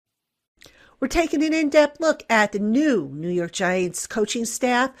We're taking an in-depth look at the new New York Giants coaching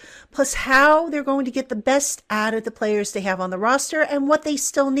staff, plus how they're going to get the best out of the players they have on the roster and what they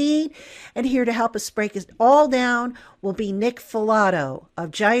still need. And here to help us break it all down will be Nick Falato of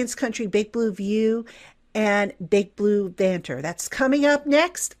Giants Country Big Blue View and Big Blue Banter. That's coming up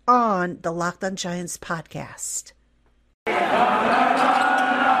next on the Locked On Giants podcast. You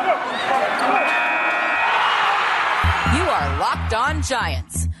are Locked On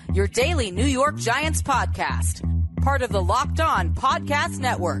Giants, your daily New York Giants podcast. Part of the Locked On Podcast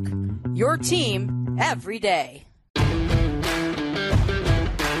Network, your team every day.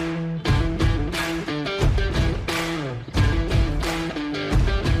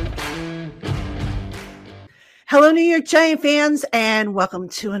 Hello, New York Giant fans, and welcome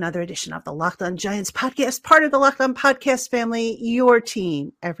to another edition of the Locked On Giants podcast, part of the Locked On Podcast family, your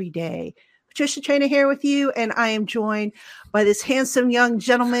team every day. Patricia Traina here with you, and I am joined by this handsome young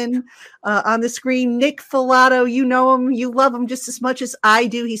gentleman on the screen, Nick Falato. You know him, you love him just as much as I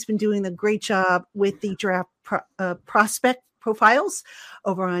do. He's been doing a great job with the draft prospect profiles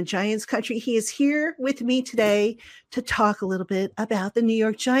over on Giants Country. He is here with me today to talk a little bit about the New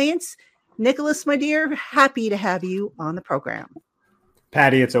York Giants. Nicholas, my dear, happy to have you on the program.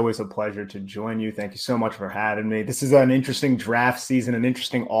 Patty, it's always a pleasure to join you. Thank you so much for having me. This is an interesting draft season, an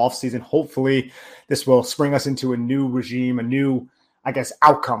interesting off season. Hopefully this will spring us into a new regime, a new,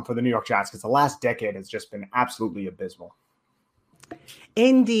 outcome for the New York Giants, because the last decade has just been absolutely abysmal.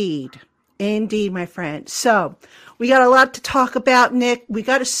 Indeed, my friend. So we got a lot to talk about, Nick. We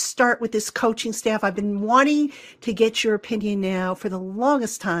got to start with this coaching staff. I've been wanting to get your opinion now for the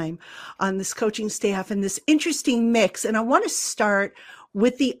longest time on this coaching staff and this interesting mix. And I want to start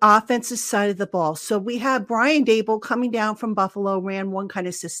with the offensive side of the ball. So we have Brian Daboll coming down from Buffalo, ran one kind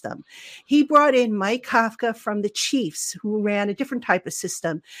of system. He brought in Mike Kafka from the Chiefs, who ran a different type of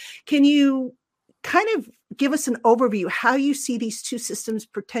system. Can you kind of give us an overview how you see these two systems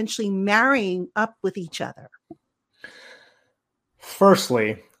potentially marrying up with each other?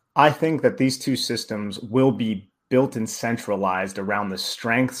 Firstly, I think that these two systems will be built and centralized around the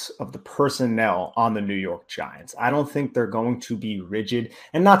strengths of the personnel on the New York Giants. I don't think they're going to be rigid,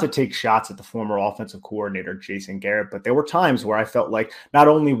 and not to take shots at the former offensive coordinator, Jason Garrett, but there were times where I felt like not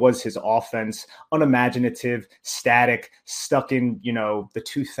only was his offense unimaginative, static, stuck in, the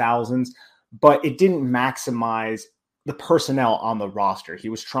 2000s, but it didn't maximize the personnel on the roster. He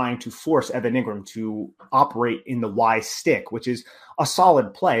was trying to force Evan Ingram to operate in the Y stick, which is a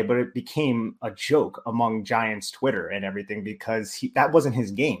solid play, but it became a joke among Giants Twitter and everything because that wasn't his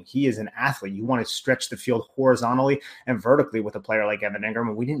game. He is an athlete. You want to stretch the field horizontally and vertically with a player like Evan Ingram,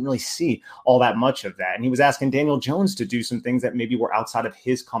 and we didn't really see all that much of that. And he was asking Daniel Jones to do some things that maybe were outside of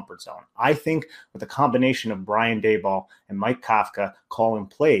his comfort zone. I think with a combination of Brian Daboll and Mike Kafka calling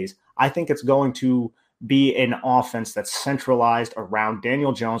plays, I think it's going to be an offense that's centralized around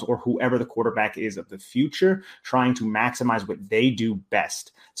Daniel Jones or whoever the quarterback is of the future, trying to maximize what they do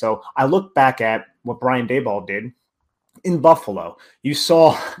best. So I look back at what Brian Daboll did in Buffalo. You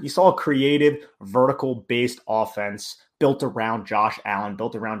saw a creative, vertical-based offense built around Josh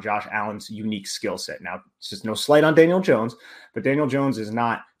Allen's unique skill set. Now, it's just no slight on Daniel Jones, but Daniel Jones is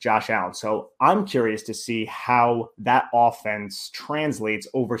not Josh Allen. So I'm curious to see how that offense translates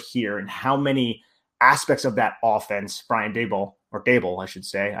over here and how many aspects of that offense, Brian Daboll, or Daboll, I should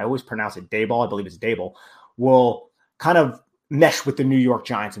say, I always pronounce it Daboll, I believe it's Daboll, will kind of mesh with the New York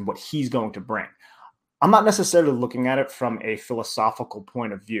Giants and what he's going to bring. I'm not necessarily looking at it from a philosophical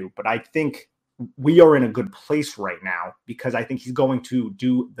point of view, but I think we are in a good place right now because I think he's going to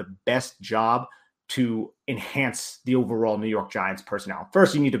do the best job to enhance the overall New York Giants personnel.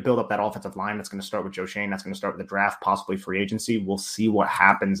 First, you need to build up that offensive line. That's going to start with Joe Shane. That's going to start with the draft, possibly free agency. We'll see what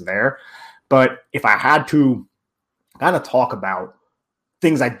happens there. But if I had to kind of talk about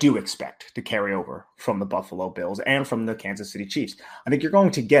things I do expect to carry over from the Buffalo Bills and from the Kansas City Chiefs, I think you're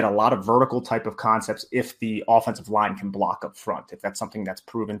going to get a lot of vertical type of concepts if the offensive line can block up front, if that's something that's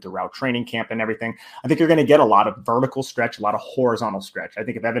proven throughout training camp and everything. I think you're going to get a lot of vertical stretch, a lot of horizontal stretch. I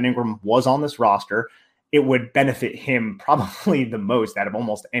think if Evan Ingram was on this roster, it would benefit him probably the most out of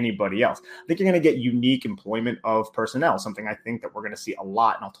almost anybody else. I think you're going to get unique employment of personnel, something I think that we're going to see a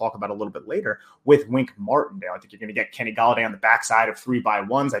lot, and I'll talk about a little bit later with Wink Martindale. I think you're going to get Kenny Golladay on the backside of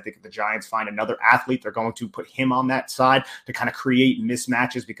 3x1s. I think if the Giants find another athlete, they're going to put him on that side to kind of create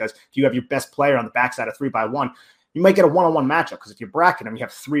mismatches, because if you have your best player on the backside of 3x1, you might get a one-on-one matchup, because if you bracket them, you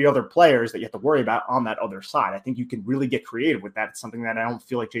have three other players that you have to worry about on that other side. I think you can really get creative with that. It's something that I don't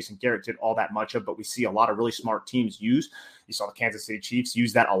feel like Jason Garrett did all that much of, but we see a lot of really smart teams use. You saw the Kansas City Chiefs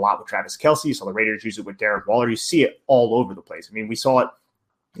use that a lot with Travis Kelce. You saw the Raiders use it with Darren Waller. You see it all over the place. I mean, we saw it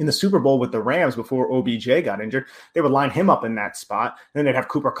in the Super Bowl with the Rams before OBJ got injured, they would line him up in that spot. And then they'd have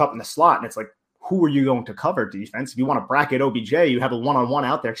Cooper Kupp in the slot. And it's like, who are you going to cover defense? If you want to bracket OBJ, you have a one-on-one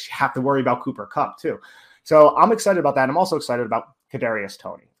out there. You have to worry about Cooper Kupp too. So I'm excited about that. I'm also excited about Kadarius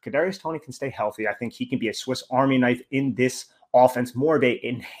Toney. Kadarius Toney can stay healthy. I think he can be a Swiss Army knife in this offense, more of a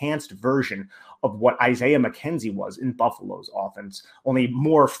enhanced version of what Isaiah McKenzie was in Buffalo's offense, only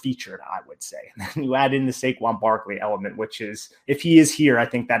more featured, I would say. And then you add in the Saquon Barkley element, which is, if he is here, I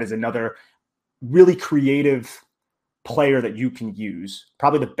think that is another really creative player that you can use,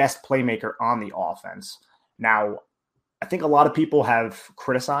 probably the best playmaker on the offense. Now, I think a lot of people have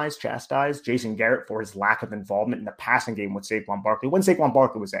chastised Jason Garrett for his lack of involvement in the passing game with Saquon Barkley. When Saquon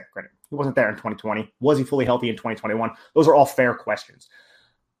Barkley was there, granted, he wasn't there in 2020. Was he fully healthy in 2021? Those are all fair questions.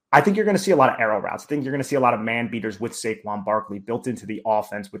 I think you're going to see a lot of arrow routes. I think you're going to see a lot of man beaters with Saquon Barkley built into the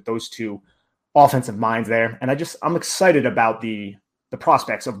offense with those two offensive minds there. And I'm excited about the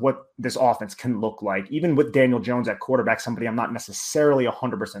prospects of what this offense can look like, even with Daniel Jones at quarterback, somebody I'm not necessarily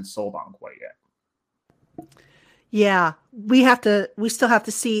 100% sold on quite yet. Yeah, we still have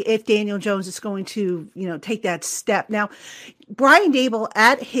to see if Daniel Jones is going to, take that step. Now, Brian Daboll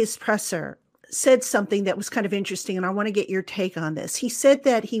at his presser said something that was kind of interesting, and I want to get your take on this. He said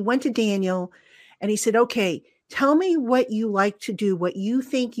that he went to Daniel and he said, okay, tell me what you like to do, what you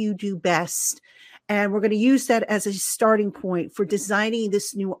think you do best. And we're going to use that as a starting point for designing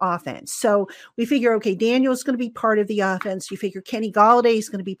this new offense. So we figure, okay, Daniel's going to be part of the offense. You figure Kenny Golladay is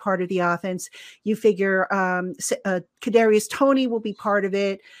going to be part of the offense. You figure Kadarius Toney will be part of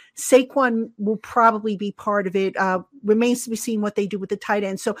it. Saquon will probably be part of it. Remains to be seen what they do with the tight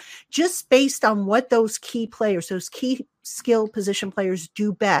end. So just based on what those key players, those key skill position players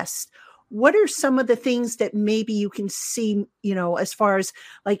do best, what are some of the things that maybe you can see, as far as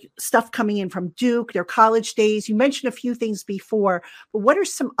like stuff coming in from Duke, their college days? You mentioned a few things before, but what are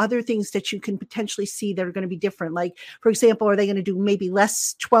some other things that you can potentially see that are going to be different? Like, for example, are they going to do maybe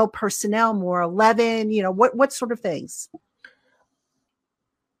less 12 personnel, more 11? What sort of things?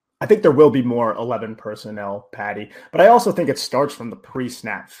 I think there will be more 11 personnel, Patty, but I also think it starts from the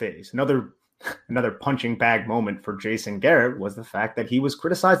pre-snap phase. Another punching bag moment for Jason Garrett was the fact that he was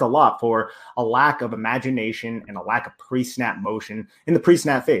criticized a lot for a lack of imagination and a lack of pre-snap motion in the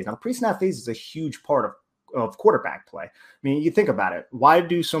pre-snap phase. Now, the pre-snap phase is a huge part of quarterback play. I mean, you think about it. Why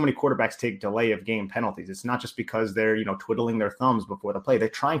do so many quarterbacks take delay of game penalties? It's not just because they're, twiddling their thumbs before the play. They're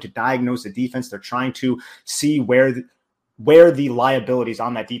trying to diagnose the defense. They're trying to see where the liabilities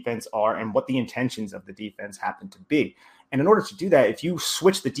on that defense are and what the intentions of the defense happen to be. And in order to do that, if you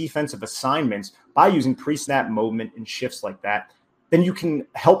switch the defensive assignments by using pre-snap movement and shifts like that, then you can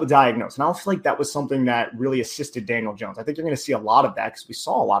help diagnose. And I feel like that was something that really assisted Daniel Jones. I think you're going to see a lot of that because we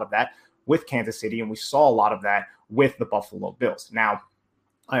saw a lot of that with Kansas City and we saw a lot of that with the Buffalo Bills. Now,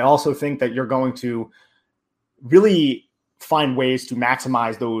 I also think that you're going to really find ways to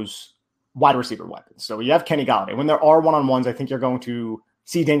maximize those wide receiver weapons. So you have Kenny Golladay. When there are one-on-ones, I think you're going to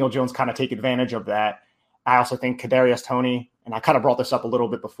see Daniel Jones kind of take advantage of that. I also think Kadarius Toney, and I kind of brought this up a little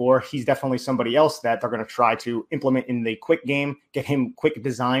bit before, he's definitely somebody else that they're going to try to implement in the quick game, get him quick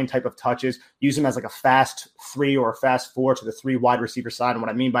design type of touches, use him as like a fast 3 or a fast 4 to the 3 wide receiver side. And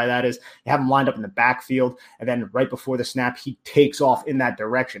what I mean by that is you have him lined up in the backfield, and then right before the snap, he takes off in that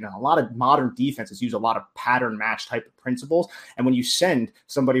direction. And a lot of modern defenses use a lot of pattern match type of principles. And when you send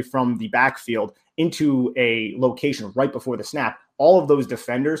somebody from the backfield into a location right before the snap, all of those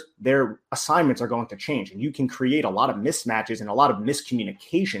defenders, their assignments are going to change. And you can create a lot of mismatches and a lot of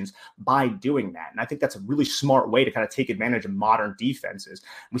miscommunications by doing that. And I think that's a really smart way to kind of take advantage of modern defenses.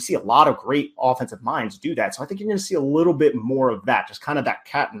 We see a lot of great offensive minds do that. So I think you're going to see a little bit more of that, just kind of that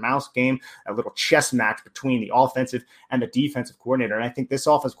cat and mouse game, a little chess match between the offensive and the defensive coordinator. And I think this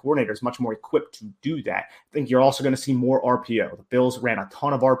offensive coordinator is much more equipped to do that. I think you're also going to see more RPO. The Bills ran a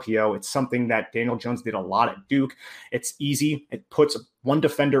ton of RPO. It's something that Daniel Jones did a lot at Duke. It's easy. It puts one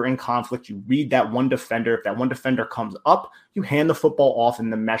defender in conflict. You read that one defender. If that one defender comes up, you hand the football off in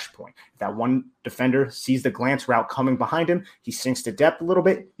the mesh point. If that one defender sees the glance route coming behind him, he sinks to depth a little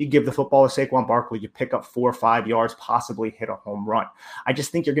bit. You give the football to Saquon Barkley. You pick up 4 or 5 yards, possibly hit a home run. I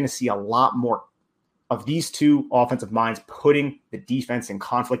just think you're going to see a lot more of these two offensive minds putting the defense in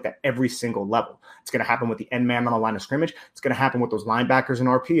conflict at every single level. It's going to happen with the end man on the line of scrimmage. It's going to happen with those linebackers in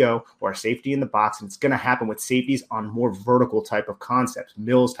RPO or a safety in the box. And it's going to happen with safeties on more vertical type of concepts,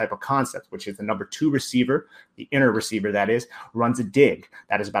 Mills type of concepts, which is the number 2 receiver, the inner receiver that is, runs a dig.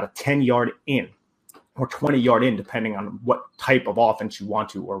 That is about a 10-yard in or 20-yard in, depending on what type of offense you want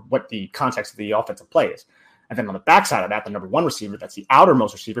to or what the context of the offensive play is. And then on the backside of that, the number 1 receiver, that's the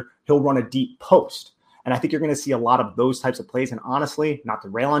outermost receiver, he'll run a deep post. And I think you're going to see a lot of those types of plays. And honestly, not to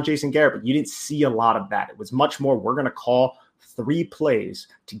rail on Jason Garrett, but you didn't see a lot of that. It was much more, we're going to call 3 plays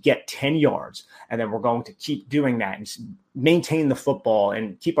to get 10 yards. And then we're going to keep doing that and maintain the football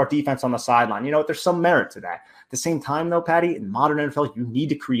and keep our defense on the sideline. You know, there's some merit to that. At the same time, though, Patty, in modern NFL, you need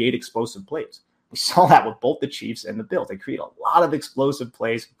to create explosive plays. We saw that with both the Chiefs and the Bills. They create a lot of explosive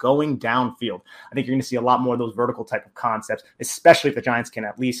plays going downfield. I think you're going to see a lot more of those vertical type of concepts, especially if the Giants can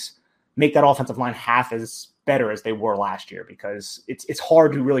at least make that offensive line half as better as they were last year, because it's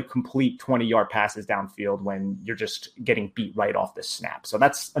hard to really complete 20-yard passes downfield when you're just getting beat right off the snap. So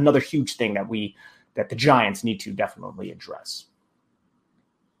that's another huge thing that the Giants need to definitely address.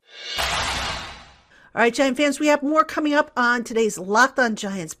 All right, Giant fans, we have more coming up on today's Locked On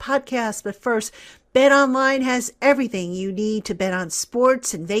Giants podcast. But first, BetOnline has everything you need to bet on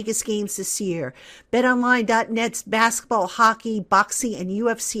sports and Vegas games this year. BetOnline.net's basketball, hockey, boxing, and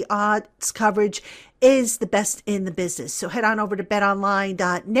UFC odds coverage is the best in the business. So head on over to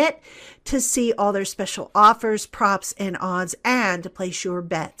betonline.net to see all their special offers, props, and odds, and to place your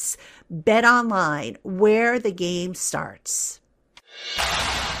bets. BetOnline, where the game starts.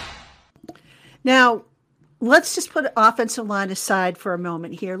 Now, let's just put offensive line aside for a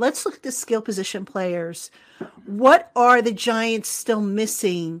moment here. Let's look at the skill position players. What are the Giants still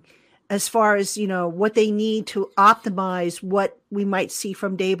missing as far as, you know, what they need to optimize what we might see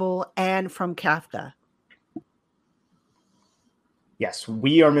from Dable and from Kafka? Yes,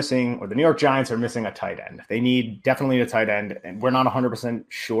 we are missing, or the New York Giants are missing, a tight end. They need definitely a tight end, and we're not 100%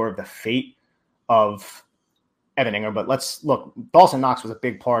 sure of the fate of Evan Ingram, but let's look. Dawson Knox was a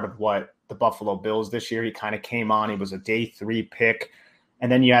big part of what the Buffalo Bills this year. He kind of came on. He was a day 3 pick.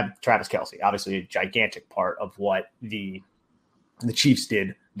 And then you have Travis Kelce, obviously a gigantic part of what the Chiefs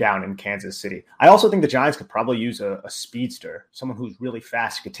did down in Kansas City. I also think the Giants could probably use a speedster, someone who's really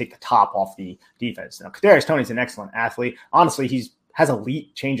fast, who could take the top off the defense. Now, Kadarius Toney's an excellent athlete. Honestly, has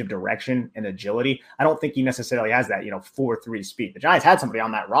elite change of direction and agility. I don't think he necessarily has that, 4.3 speed. The Giants had somebody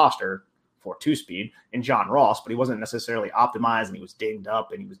on that roster 4.2 speed in John Ross, but he wasn't necessarily optimized, and he was dinged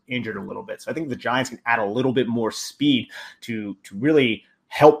up and he was injured a little bit. So I think the Giants can add a little bit more speed to really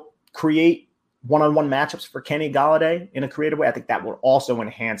help create one-on-one matchups for Kenny Golladay in a creative way. I think that will also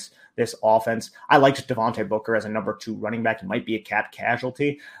enhance this offense. I liked Devontae Booker as a number 2 running back. He might be a cap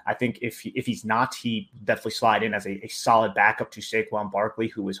casualty. I think if he's not, he definitely slide in as a solid backup to Saquon Barkley,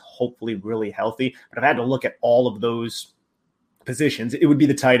 who is hopefully really healthy. But if I had to look at all of those positions, it would be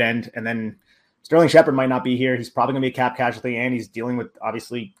the tight end. And then Sterling Shepard might not be here. He's probably going to be a cap casualty, and he's dealing with,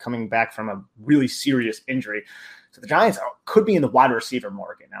 obviously, coming back from a really serious injury. So the Giants could be in the wide receiver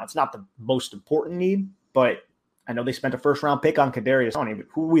market. Now, it's not the most important need, but I know they spent a first-round pick on Kadarius Toney, but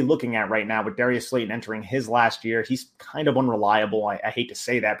who are we looking at right now with Darius Slayton entering his last year? He's kind of unreliable. I hate to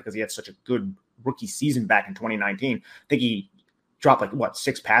say that because he had such a good rookie season back in 2019. I think he dropped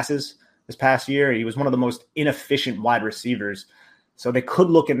 6 passes this past year. He was one of the most inefficient wide receivers. So they could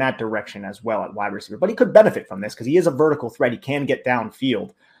look in that direction as well at wide receiver. But he could benefit from this because he is a vertical threat. He can get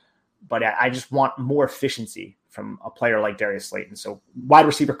downfield. But I just want more efficiency from a player like Darius Slayton. So wide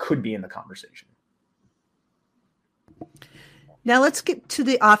receiver could be in the conversation. Now let's get to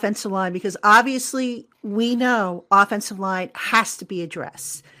the offensive line, because obviously we know offensive line has to be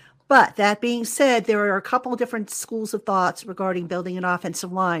addressed. But that being said, there are a couple of different schools of thoughts regarding building an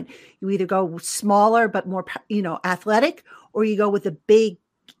offensive line. You either go smaller but more, athletic, or you go with the big,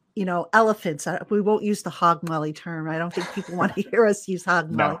 elephants. We won't use the hog molly term. I don't think people want to hear us use hog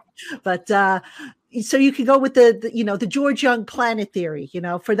molly. No. But so you can go with the George Young planet theory.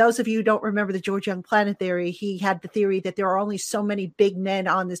 For those of you who don't remember the George Young planet theory, he had the theory that there are only so many big men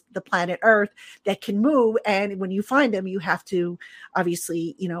on the planet Earth that can move, and when you find them, you have to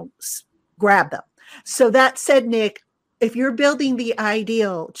obviously grab them. So that said, Nick, if you're building the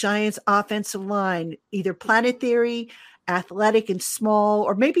ideal Giants offensive line, either planet theory, athletic and small,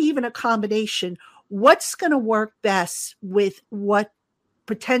 or maybe even a combination, what's going to work best with what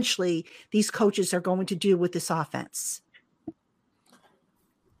potentially these coaches are going to do with this offense? I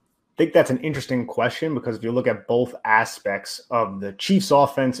think that's an interesting question, because if you look at both aspects of the Chiefs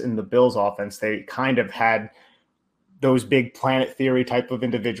offense and the Bills offense, they kind of had those big planet theory type of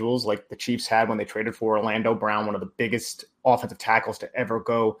individuals like the Chiefs had when they traded for Orlando Brown, one of the biggest offensive tackles to ever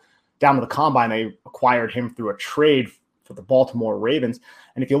go down to the combine. They acquired him through a trade for the Baltimore Ravens.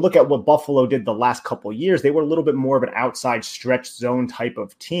 And if you look at what Buffalo did the last couple of years, they were a little bit more of an outside stretch zone type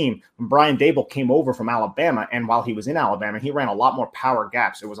of team. When Brian Dable came over from Alabama, and while he was in Alabama, he ran a lot more power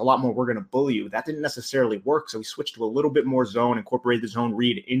gaps. It was a lot more, we're going to bully you. That didn't necessarily work. So he switched to a little bit more zone, incorporated the zone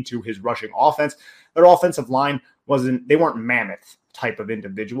read into his rushing offense. Their offensive line they weren't mammoth type of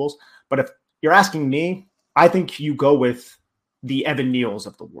individuals. But if you're asking me, I think you go with the Evan Neals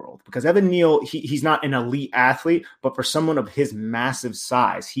of the world, because Evan Neal, he's not an elite athlete, but for someone of his massive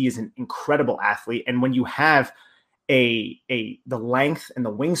size, he is an incredible athlete. And when you have the length and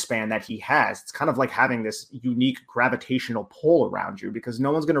the wingspan that he has, it's kind of like having this unique gravitational pull around you, because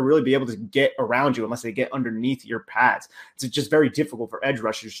no one's going to really be able to get around you unless they get underneath your pads. It's just very difficult for edge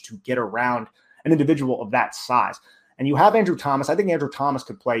rushers to get around an individual of that size. And you have Andrew Thomas. I think Andrew Thomas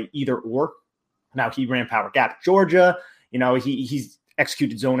could play either or. Now, he ran power gap at Georgia. He's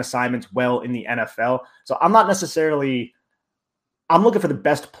executed zone assignments well in the NFL. So I'm not necessarily – I'm looking for the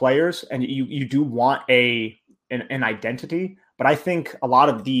best players, and you do want an identity. But I think a lot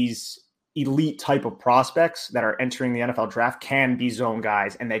of these elite type of prospects that are entering the NFL draft can be zone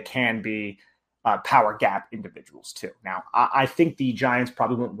guys, and they can be power gap individuals too. Now, I think the Giants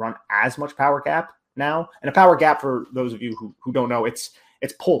probably won't run as much power gap now. And a power gap, for those of you who don't know, it's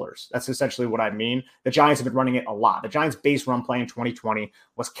pullers. That's essentially what I mean. The Giants have been running it a lot. The Giants' base run play in 2020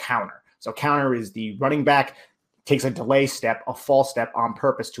 was counter. So counter is the running back takes a delay step, a false step on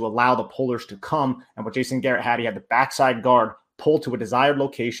purpose to allow the pullers to come. And what Jason Garrett had, he had the backside guard pull to a desired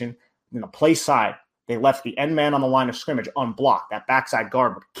location. In the play side, they left the end man on the line of scrimmage unblocked. That backside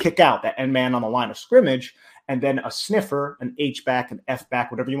guard would kick out that end man on the line of scrimmage. And then a sniffer, an H-back, an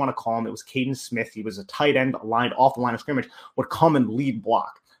F-back, whatever you want to call him. It was Caden Smith. He was a tight end aligned off the line of scrimmage, would come and lead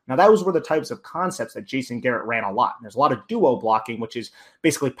block. Now, those were the types of concepts that Jason Garrett ran a lot. And there's a lot of duo blocking, which is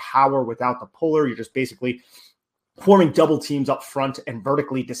basically power without the puller. You're just basically forming double teams up front and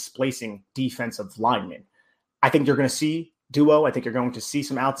vertically displacing defensive linemen. I think you're going to see duo. I think you're going to see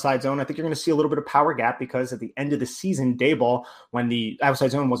some outside zone. I think you're going to see a little bit of power gap, because at the end of the season, Daboll, when the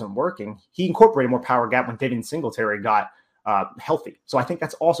outside zone wasn't working, he incorporated more power gap when Devin Singletary got healthy. So I think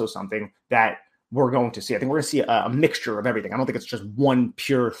that's also something that we're going to see. I think we're going to see a mixture of everything. I don't think it's just one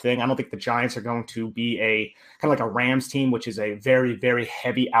pure thing. I don't think the Giants are going to be a kind of like a Rams team, which is a very, very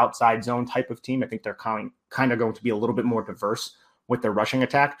heavy outside zone type of team. I think they're kind of going to be a little bit more diverse with their rushing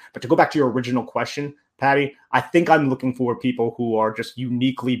attack. But to go back to your original question, Patty, I think I'm looking for people who are just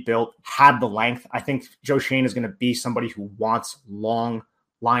uniquely built, have the length. I think Joe Schoen is going to be somebody who wants long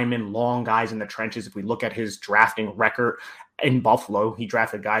linemen, long guys in the trenches. If we look at his drafting record in Buffalo, he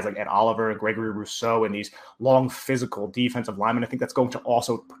drafted guys like Ed Oliver and Gregory Rousseau and these long physical defensive linemen. I think that's going to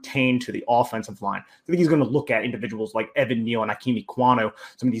also pertain to the offensive line. I think he's going to look at individuals like Evan Neal and Akimi Kwano,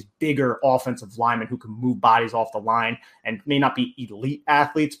 some of these bigger offensive linemen who can move bodies off the line and may not be elite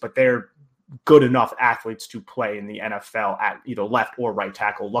athletes, but they're good enough athletes to play in the NFL at either left or right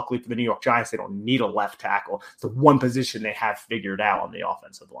tackle. Luckily for the New York Giants, they don't need a left tackle. It's the one position they have figured out on the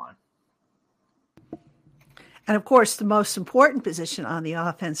offensive line. And of course, the most important position on the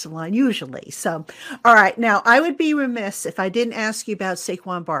offensive line, usually. So, all right. Now, I would be remiss if I didn't ask you about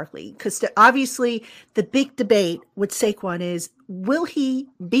Saquon Barkley, because obviously the big debate with Saquon is, will he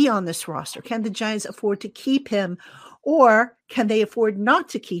be on this roster? Can the Giants afford to keep him, or can they afford not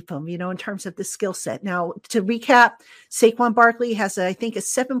to keep him, in terms of the skill set? Now, to recap, Saquon Barkley has, I think, a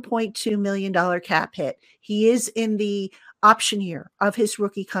 $7.2 million cap hit. He is in the option year of his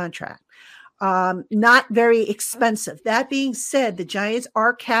rookie contract. Not very expensive. That being said, the Giants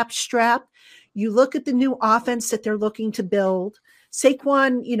are cap strapped. You look at the new offense that they're looking to build.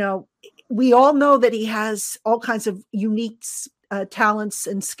 Saquon, we all know that he has all kinds of unique talents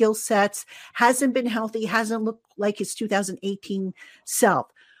and skill sets, hasn't been healthy, hasn't looked like his 2018 self.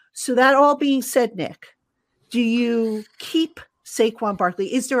 So that all being said, Nick, do you keep Saquon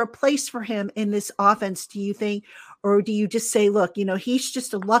Barkley? Is there a place for him in this offense, do you think? Or do you just say, look, he's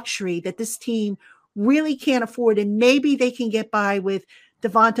just a luxury that this team really can't afford, and maybe they can get by with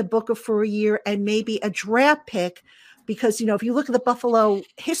Devonta Booker for a year and maybe a draft pick? Because, if you look at the Buffalo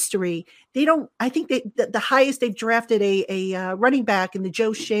history, I think the highest they've drafted a running back in the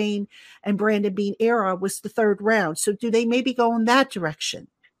Joe Schoen and Brandon Beane era was the third round. So do they maybe go in that direction?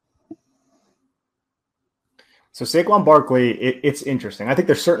 So Saquon Barkley, it's interesting. I think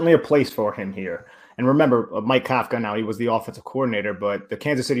there's certainly a place for him here. And remember, Mike Kafka, now he was the offensive coordinator, but the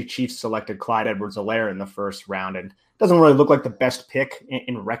Kansas City Chiefs selected Clyde Edwards-Helaire in the first round. And it doesn't really look like the best pick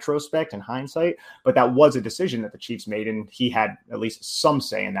in retrospect, in hindsight, but that was a decision that the Chiefs made, and he had at least some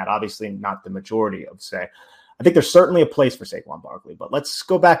say in that, obviously not the majority of say. I think there's certainly a place for Saquon Barkley, but let's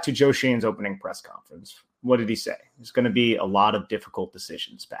go back to Joe Schoen's opening press conference. What did he say? There's going to be a lot of difficult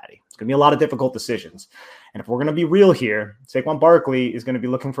decisions, Patty. It's going to be a lot of difficult decisions. And if we're going to be real here, Saquon Barkley is going to be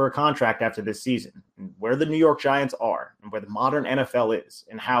looking for a contract after this season. And where the New York Giants are and where the modern NFL is,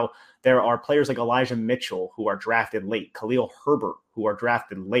 and how there are players like Elijah Mitchell who are drafted late, Khalil Herbert who are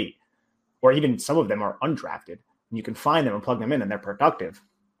drafted late, or even some of them are undrafted, and you can find them and plug them in and they're productive.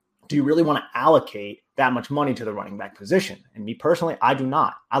 do you really want to allocate that much money to the running back position? And me personally, I do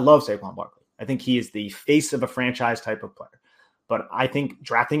not. I love Saquon Barkley. I think he is the face of a franchise type of player. But I think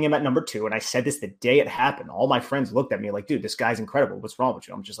drafting him at number 2, and I said this the day it happened, all my friends looked at me like, dude, this guy's incredible. What's wrong with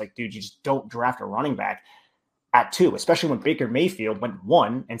you? I'm just like, dude, you just don't draft a running back at 2, especially when Baker Mayfield went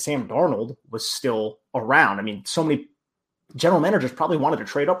 1 and Sam Darnold was still around. I mean, so many general managers probably wanted to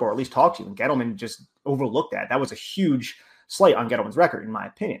trade up or at least talk to you, and Gettleman just overlooked that. That was a huge slight on Gettleman's record, in my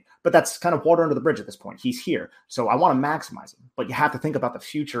opinion. But that's kind of water under the bridge at this point. He's here. So I want to maximize him. But you have to think about the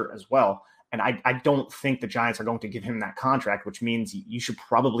future as well. And I don't think the Giants are going to give him that contract, which means you should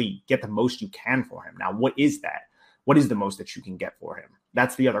probably get the most you can for him. Now, what is that? What is the most that you can get for him?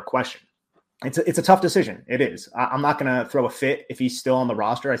 That's the other question. It's a tough decision. It is. I'm not going to throw a fit if he's still on the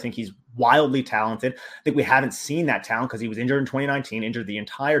roster. I think he's wildly talented. I think we haven't seen that talent because he was injured in 2019, injured the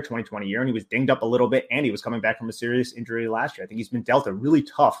entire 2020 year, and he was dinged up a little bit, and he was coming back from a serious injury last year. I think he's been dealt a really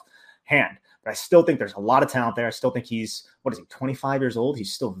tough hand. But I still think there's a lot of talent there. I still think he's, 25 years old?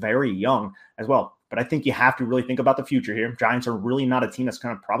 He's still very young as well. But I think you have to really think about the future here. Giants are really not a team that's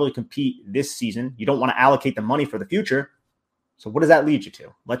going to probably compete this season. You don't want to allocate the money for the future. So what does that lead you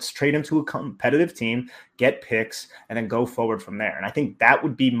to? Let's trade him to a competitive team, get picks, and then go forward from there. And I think that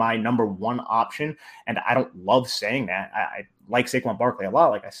would be my number 1 option. And I don't love saying that. I like Saquon Barkley a lot,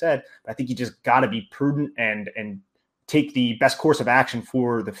 like I said, but I think you just got to be prudent and take the best course of action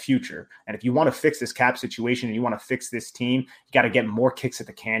for the future. And if you want to fix this cap situation and you want to fix this team, you got to get more kicks at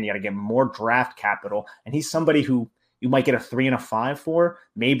the can. You got to get more draft capital. And he's somebody who you might get a 3 and a 5 for,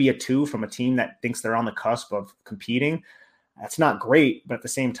 maybe a 2 from a team that thinks they're on the cusp of competing. That's not great, but at the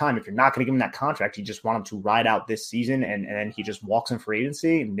same time, if you're not going to give him that contract, you just want him to ride out this season, and then he just walks in free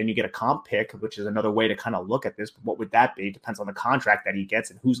agency, and then you get a comp pick, which is another way to kind of look at this. But what would that be? Depends on the contract that he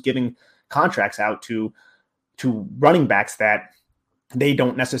gets and who's giving contracts out to running backs that they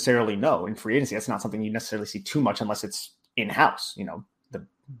don't necessarily know in free agency. That's not something you necessarily see too much unless it's in-house. You know, the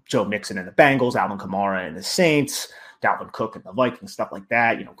Joe Mixon and the Bengals, Alvin Kamara and the Saints, Dalvin Cook and the Vikings, stuff like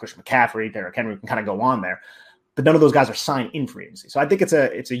that. You know, Christian McCaffrey, Derrick Henry, can kind of go on there. But none of those guys are signed in free agency. So I think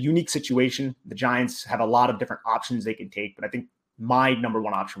it's a unique situation. The Giants have a lot of different options they can take, but I think my number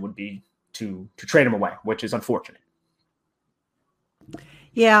 1 option would be to trade him away, which is unfortunate.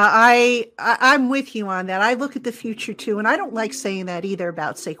 Yeah, I'm with you on that. I look at the future too, and I don't like saying that either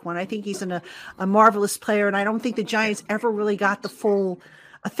about Saquon. I think he's a marvelous player, and I don't think the Giants ever really got the full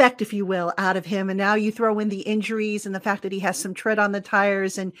effect, if you will, out of him. And now you throw in the injuries and the fact that he has some tread on the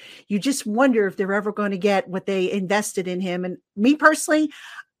tires, and you just wonder if they're ever going to get what they invested in him. And me personally,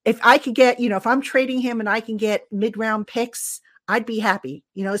 if I could get, if I'm trading him and I can get mid-round picks, I'd be happy,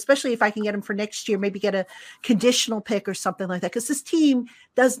 especially if I can get him for next year, maybe get a conditional pick or something like that. Because this team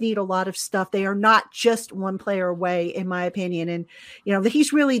does need a lot of stuff. They are not just one player away, in my opinion. And,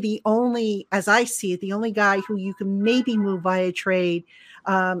 he's really the only, as I see it, the only guy who you can maybe move via trade.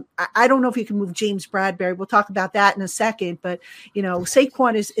 I don't know if you can move James Bradbury. We'll talk about that in a second. But,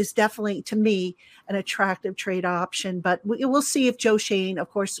 Saquon is definitely, to me, an attractive trade option. But we'll see if Joe Shane, of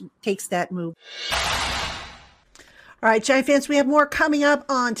course, takes that move. All right, Giant fans, we have more coming up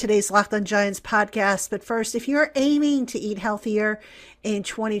on today's Locked on Giants podcast. But first, if you're aiming to eat healthier in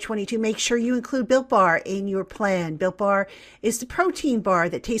 2022, make sure you include Built Bar in your plan. Built Bar is the protein bar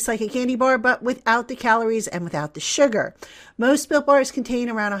that tastes like a candy bar, but without the calories and without the sugar. Most Built Bars contain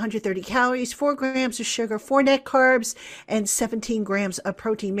around 130 calories, 4 grams of sugar, 4 net carbs, and 17 grams of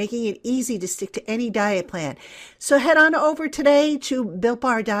protein, making it easy to stick to any diet plan. So head on over today to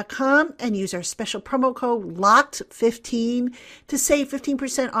BuiltBar.com and use our special promo code LOCKED15 to save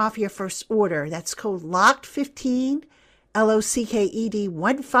 15% off your first order. That's code LOCKED15,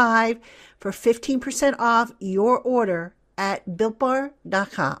 LOCKED15 for 15% off your order at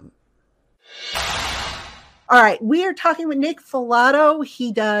BuiltBar.com. All right, we are talking with Nick Falato.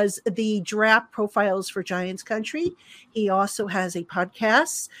 He does the draft profiles for Giants Country. He also has a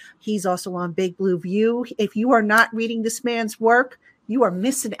podcast. He's also on Big Blue View. If you are not reading this man's work, you are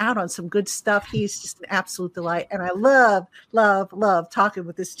missing out on some good stuff. He's just an absolute delight. And I love, love, love talking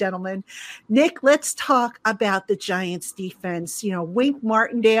with this gentleman. Nick, let's talk about the Giants defense. Wink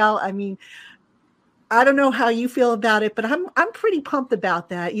Martindale, I don't know how you feel about it, but I'm pretty pumped about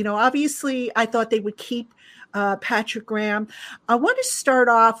that. Obviously I thought they would keep Patrick Graham. I want to start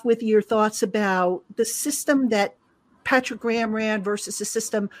off with your thoughts about the system that Patrick Graham ran versus the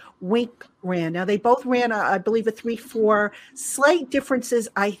system Wink ran. Now, they both ran, I believe, a 3-4. Slight differences,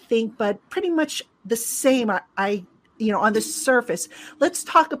 I think, but pretty much the same, on the surface. Let's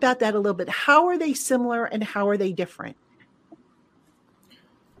talk about that a little bit. How are they similar and how are they different?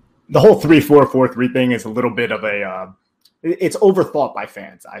 The whole 3-4-4-3 thing is a little bit of a it's overthought by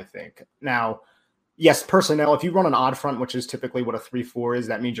fans, I think. Now, yes, personnel, if you run an odd front, which is typically what a 3-4 is,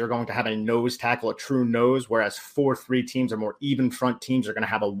 that means you're going to have a nose tackle, a true nose, whereas 4-3 teams or more even front teams are going to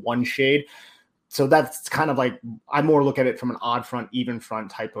have a one shade. So that's kind of like, I more look at it from an odd front, even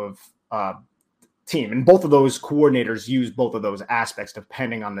front type of team. And both of those coordinators use both of those aspects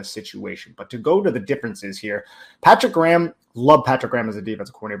depending on the situation. But to go to the differences here, love Patrick Graham as a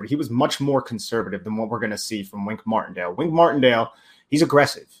defensive coordinator, but he was much more conservative than what we're going to see from Wink Martindale. Wink Martindale, he's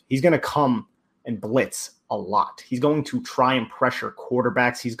aggressive. He's going to come and blitz a lot. He's going to try and pressure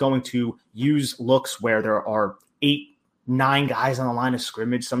quarterbacks. He's going to use looks where there are 8-9 guys on the line of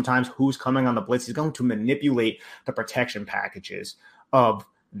scrimmage. Sometimes who's coming on the blitz. He's going to manipulate the protection packages of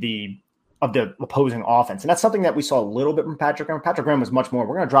the opposing offense. And that's something that we saw a little bit from Patrick Graham. Patrick Graham was much more,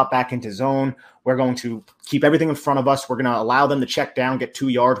 we're going to drop back into zone. We're going to keep everything in front of us. We're going to allow them to check down, get 2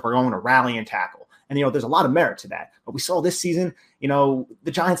 yards. We're going to rally and tackle. And, there's a lot of merit to that. But we saw this season,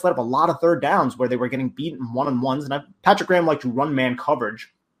 the Giants let up a lot of third downs where they were getting beaten one-on-ones. And Patrick Graham liked to run man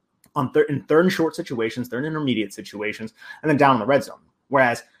coverage in third and short situations, third and intermediate situations, and then down in the red zone.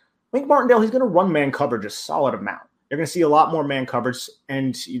 Whereas Wink Martindale, he's going to run man coverage a solid amount. You're going to see a lot more man coverage,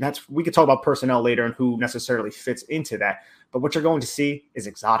 and we could talk about personnel later and who necessarily fits into that. But what you're going to see is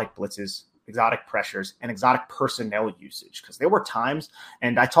exotic blitzes, exotic pressures, and exotic personnel usage. Because there were times,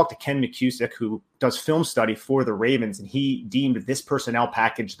 and I talked to Ken McCusick, who does film study for the Ravens, and he deemed this personnel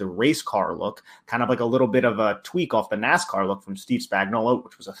package the race car look, kind of like a little bit of a tweak off the NASCAR look from Steve Spagnuolo,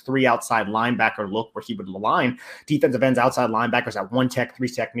 which was a 3 outside linebacker look where he would align defensive ends, outside linebackers at 1-tech, 3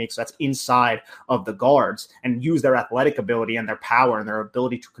 techniques. So that's inside of the guards, and use their athletic ability and their power and their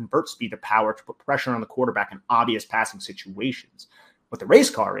ability to convert speed to power to put pressure on the quarterback in obvious passing situations. What the race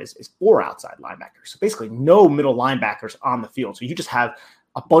car is 4 outside linebackers. So basically no middle linebackers on the field. So you just have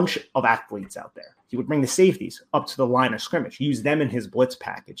a bunch of athletes out there. He would bring the safeties up to the line of scrimmage, use them in his blitz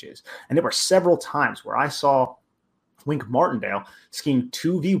packages. And there were several times where I saw Wink Martindale scheme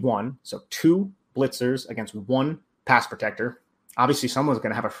 2v1, so 2 blitzers against 1 pass protector. Obviously, someone's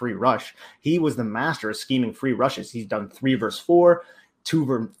going to have a free rush. He was the master of scheming free rushes. He's done 3 versus 4,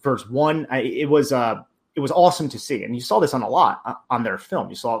 2 versus 1. It was awesome to see. And you saw this on their film.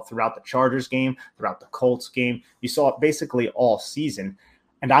 You saw it throughout the Chargers game, throughout the Colts game. You saw it basically all season.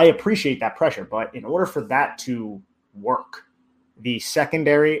 And I appreciate that pressure. But in order for that to work, the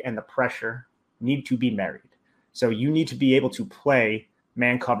secondary and the pressure need to be married. So you need to be able to play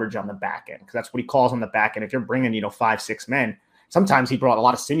man coverage on the back end, because that's what he calls on the back end. If you're bringing, 5-6 men, sometimes he brought a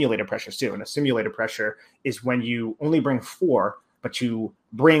lot of simulated pressures too. And a simulated pressure is when you only bring 4, but you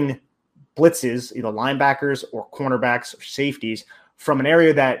bring blitzes, either linebackers or cornerbacks or safeties, from an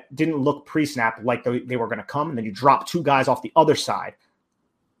area that didn't look pre-snap like they were going to come. And then you drop 2 guys off the other side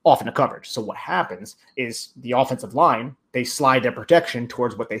off into coverage. So what happens is the offensive line, they slide their protection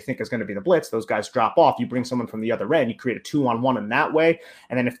towards what they think is going to be the blitz. Those guys drop off. You bring someone from the other end. You create a 2-on-1 in that way.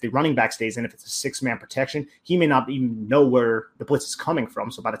 And then if the running back stays in, if it's a 6-man protection, he may not even know where the blitz is coming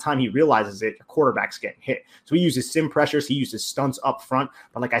from. So by the time he realizes it, your quarterback's getting hit. So he uses sim pressures. He uses stunts up front.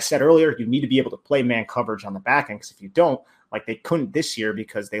 But like I said earlier, you need to be able to play man coverage on the back end, because if you don't, like they couldn't this year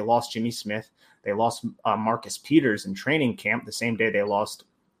because they lost Jimmy Smith. They lost Marcus Peters in training camp the same day they lost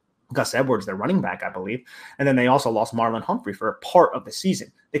Gus Edwards, their running back, I believe. And then they also lost Marlon Humphrey for a part of the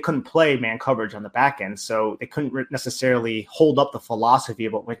season. They couldn't play man coverage on the back end, so they couldn't necessarily hold up the philosophy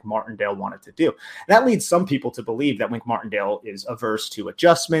of what Wink Martindale wanted to do. And that leads some people to believe that Wink Martindale is averse to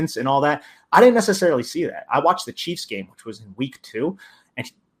adjustments and all that. I didn't necessarily see that. I watched the Chiefs game, which was in week 2, and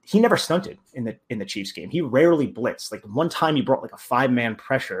he never stunted in the Chiefs game. He rarely blitzed. Like one time he brought like a 5-man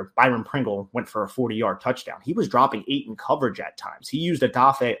pressure. Byron Pringle went for a 40-yard touchdown. He was dropping 8 in coverage at times. He used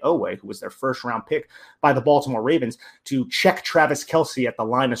Odafe Owe, who was their first-round pick by the Baltimore Ravens, to check Travis Kelce at the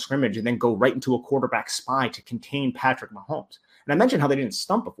line of scrimmage and then go right into a quarterback spy to contain Patrick Mahomes. And I mentioned how they didn't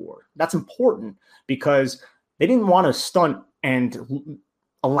stunt before. That's important because they didn't want to stunt and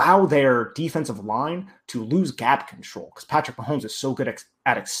allow their defensive line to lose gap control, because Patrick Mahomes is so good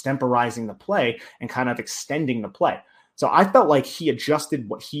at extemporizing the play and kind of extending the play. So I felt like he adjusted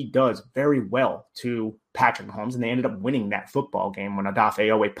what he does very well to Patrick Mahomes, and they ended up winning that football game when Odafe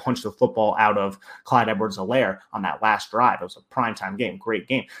Owe punched the football out of Clyde Edwards-Helaire on that last drive. It was a primetime game, great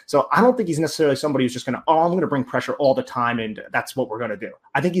game. So I don't think he's necessarily somebody who's just going to, I'm going to bring pressure all the time and that's what we're going to do.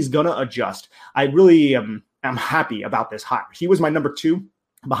 I think he's going to adjust. I really am happy about this hire. He was my number 2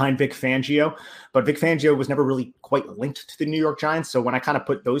 behind Vic Fangio, but Vic Fangio was never really quite linked to the New York Giants. So when I kind of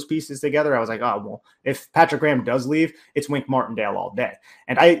put those pieces together, I was like, oh, well, if Patrick Graham does leave, it's Wink Martindale all day.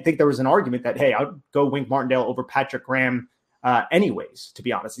 And I think there was an argument that, hey, I'd go Wink Martindale over Patrick Graham anyways, to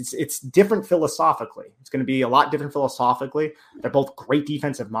be honest. It's different philosophically. It's going to be a lot different philosophically. They're both great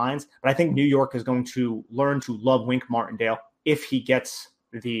defensive minds, but I think New York is going to learn to love Wink Martindale if he gets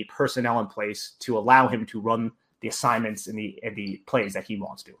the personnel in place to allow him to run the assignments and the plays that he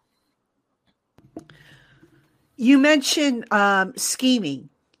wants to. You mentioned scheming,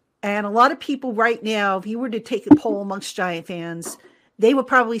 and a lot of people right now, if you were to take a poll amongst Giant fans, they would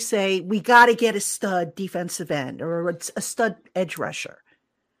probably say, we got to get a stud defensive end or a stud edge rusher.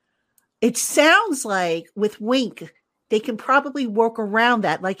 It sounds like with Wink, they can probably work around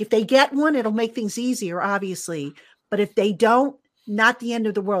that. Like if they get one, it'll make things easier, obviously. But if they don't, not the end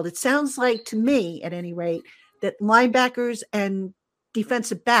of the world. It sounds like, to me, at any rate, that linebackers and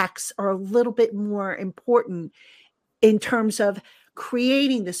defensive backs are a little bit more important in terms of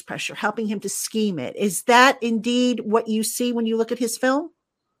creating this pressure, helping him to scheme it. Is that indeed what you see when you look at his film?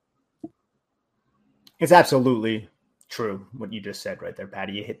 It's absolutely true what you just said right there,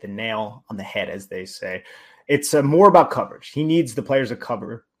 Patty. You hit the nail on the head, as they say. It's more about coverage. He needs the players to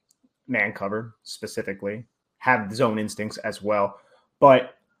cover, man cover specifically, have zone instincts as well.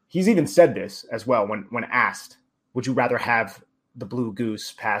 But he's even said this as well when asked, would you rather have the blue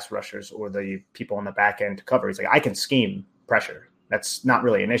goose pass rushers or the people on the back end to cover? He's like, I can scheme pressure. That's not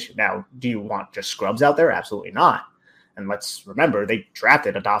really an issue. Now, do you want just scrubs out there? Absolutely not. And let's remember, they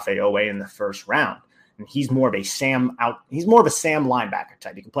drafted Odafe Owe in the first round. And he's more of a Sam linebacker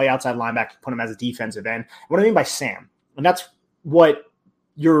type. You can play outside linebacker, put him as a defensive end. What I mean by Sam, and that's what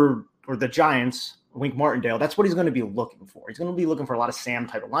the Giants, Wink Martindale, that's what he's going to be looking for. He's going to be looking for a lot of Sam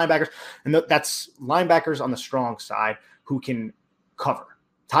type of linebackers. And that's linebackers on the strong side who can cover.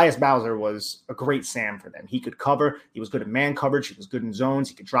 Tyus Bowser was a great Sam for them. He could cover. He was good at man coverage. He was good in zones.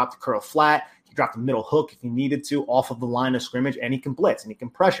 He could drop the curl flat. He could drop the middle hook if he needed to off of the line of scrimmage, and he can blitz and he can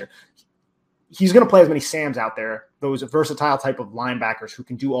pressure. He's going to play as many Sams out there, those versatile type of linebackers who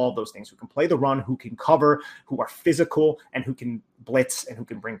can do all of those things, who can play the run, who can cover, who are physical, and who can blitz and who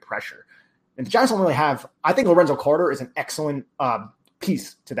can bring pressure. And the Giants don't really have – I think Lorenzo Carter is an excellent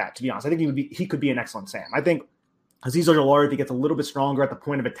piece to that, to be honest. I think he could be an excellent Sam. I think Azeez Ojulari, if he gets a little bit stronger at the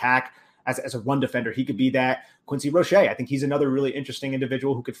point of attack as a run defender, he could be that. Quincy Roche, I think he's another really interesting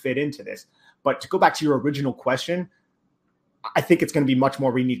individual who could fit into this. But to go back to your original question, I think it's going to be much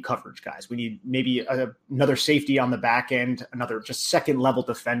more we need coverage, guys. We need maybe another safety on the back end, another just second-level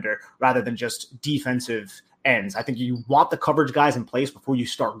defender rather than just defensive ends. I think you want the coverage guys in place before you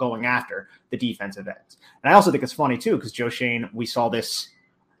start going after the defensive ends. And I also think it's funny, too, because Joe Schoen, we saw this.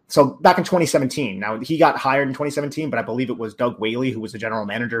 So back in 2017, now he got hired in 2017, but I believe it was Doug Whaley, who was the general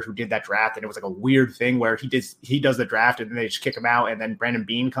manager, who did that draft. And it was like a weird thing where he does the draft and then they just kick him out. And then Brandon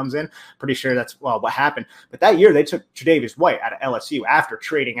Beane comes in. Pretty sure that's what happened. But that year they took Tre'Davious White out of LSU after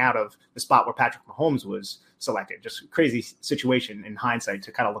trading out of the spot where Patrick Mahomes was selected. Just a crazy situation in hindsight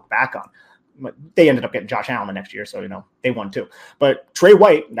to kind of look back on. But they ended up getting Josh Allen the next year. So, they won too. But Trey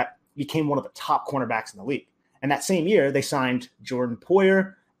White, that became one of the top cornerbacks in the league. And that same year they signed Jordan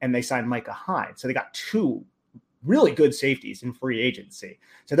Poyer and they signed Micah Hyde. So they got two really good safeties in free agency.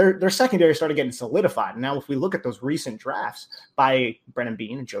 So their secondary started getting solidified. And now if we look at those recent drafts by Brandon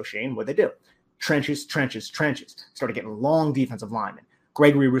Beane and Joe Schoen, what they do? Trenches. Started getting long defensive linemen.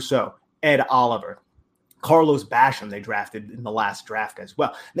 Gregory Rousseau, Ed Oliver, Carlos Basham they drafted in the last draft as well.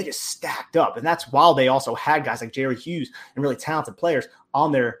 And they just stacked up. And that's while they also had guys like Jerry Hughes and really talented players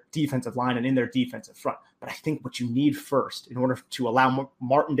on their defensive line and in their defensive front. But I think what you need first in order to allow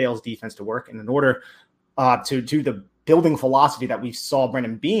Martindale's defense to work and in order to do the building philosophy that we saw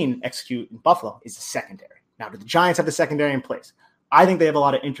Brandon Beane execute in Buffalo is the secondary. Now, do the Giants have the secondary in place? I think they have a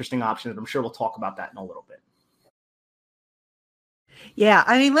lot of interesting options. I'm sure we'll talk about that in a little bit. Yeah,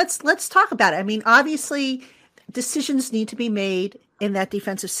 I mean, let's talk about it. I mean, obviously, decisions need to be made in that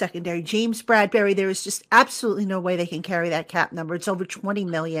defensive secondary. James Bradbury, there is just absolutely no way they can carry that cap number. It's over $20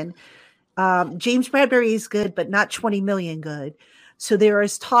 million. James Bradbury is good, but not $20 million good. So there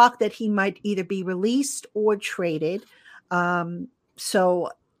is talk that he might either be released or traded. So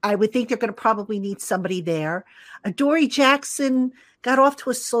I would think they're going to probably need somebody there. Adoree Jackson got off to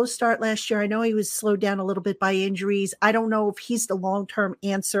a slow start last year. I know he was slowed down a little bit by injuries. I don't know if he's the long-term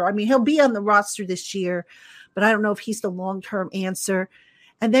answer. I mean, he'll be on the roster this year, but I don't know if he's the long-term answer.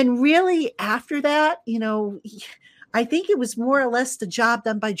 And then really after that, I think it was more or less the job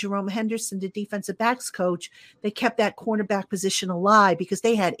done by Jerome Henderson, the defensive backs coach. They kept that cornerback position alive because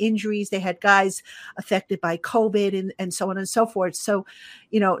they had injuries. They had guys affected by COVID and so on and so forth. So,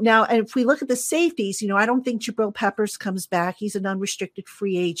 now, and if we look at the safeties, I don't think Jabril Peppers comes back. He's an unrestricted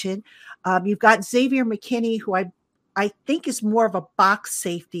free agent. You've got Xavier McKinney, who I I think is more of a box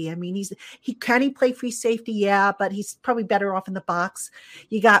safety. I mean, he play free safety, yeah, but he's probably better off in the box.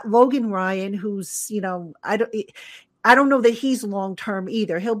 You got Logan Ryan, who's, I don't know that he's long term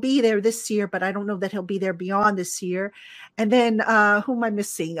either. He'll be there this year, but I don't know that he'll be there beyond this year. And then who am I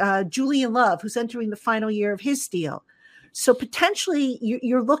missing? Julian Love, who's entering the final year of his deal. So potentially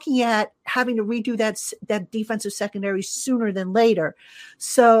you're looking at having to redo that defensive secondary sooner than later.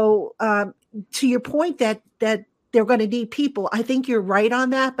 So to your point that they're going to need people, I think you're right on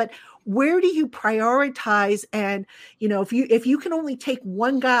that. But where do you prioritize? And if you can only take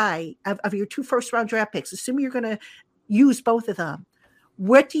one guy of your 2 first-round draft picks, assuming you're going to use both of them,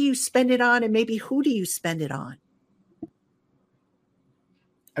 what do you spend it on, and maybe who do you spend it on?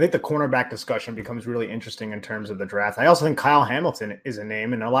 I think the cornerback discussion becomes really interesting in terms of the draft. I also think Kyle Hamilton is a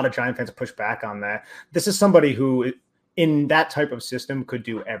name, and a lot of Giant fans push back on that. This is somebody who, in that type of system, could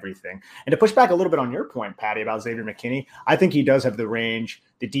do everything. And to push back a little bit on your point, Patty, about Xavier McKinney, I think he does have the range,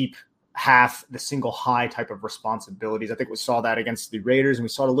 the deep half, the single high type of responsibilities. I think we saw that against the Raiders, and we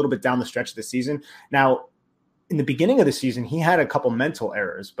saw it a little bit down the stretch of the season. Now, in the beginning of the season, he had a couple mental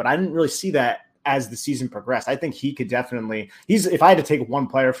errors, but I didn't really see that as the season progressed. I think he could definitely, if I had to take one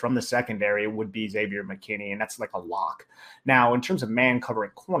player from the secondary, it would be Xavier McKinney, and that's like a lock. Now, in terms of man covering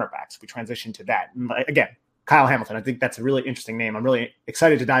cornerbacks, we transition to that. Again, Kyle Hamilton, I think that's a really interesting name. I'm really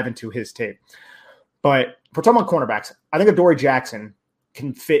excited to dive into his tape. But if we're talking about cornerbacks, I think Adoree Jackson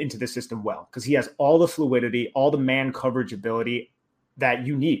can fit into the system well because he has all the fluidity, all the man coverage ability that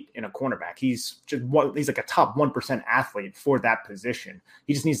you need in a cornerback. He's like a top 1% athlete for that position.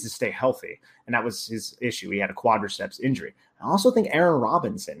 He just needs to stay healthy. And that was his issue. He had a quadriceps injury. I also think Aaron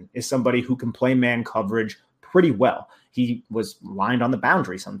Robinson is somebody who can play man coverage pretty well. He was lined on the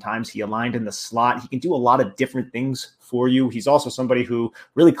boundary sometimes. He aligned in the slot. He can do a lot of different things for you. He's also somebody who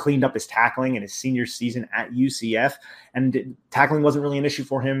really cleaned up his tackling in his senior season at UCF, and tackling wasn't really an issue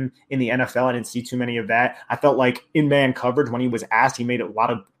for him in the NFL. I didn't see too many of that. I felt like in man coverage, when he was asked, he made a lot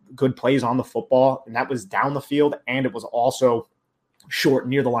of good plays on the football, and that was down the field, and it was also short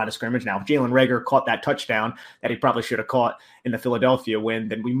near the line of scrimmage. Now, if Jalen Reagor caught that touchdown that he probably should have caught in the Philadelphia win,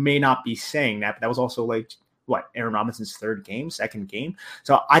 then we may not be saying that, but that was also like Aaron Robinson's second game.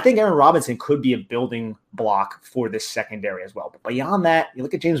 So I think Aaron Robinson could be a building block for this secondary as well. But beyond that, you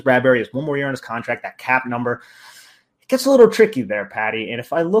look at James Bradberry, he has one more year on his contract, that cap number. It gets a little tricky there, Patty. And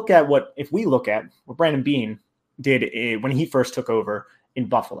if we look at what Brandon Beane did when he first took over in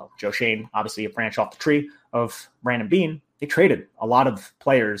Buffalo, Joe Shane, obviously a branch off the tree of Brandon Beane, they traded a lot of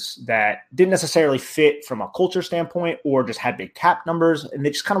players that didn't necessarily fit from a culture standpoint or just had big cap numbers, and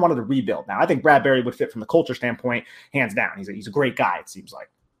they just kind of wanted to rebuild. Now, I think Bradberry would fit from the culture standpoint, hands down. He's a great guy, it seems like.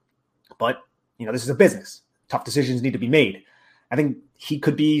 But, this is a business. Tough decisions need to be made. I think he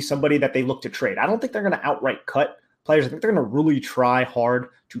could be somebody that they look to trade. I don't think they're going to outright cut players. I think they're going to really try hard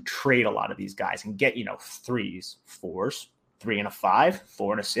to trade a lot of these guys and get, 3s, 4s, 3 and a 5,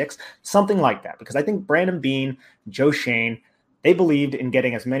 4 and a 6, something like that. Because I think Brandon Beane, Joe Shane, they believed in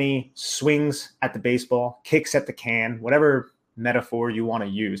getting as many swings at the baseball, kicks at the can, whatever metaphor you want to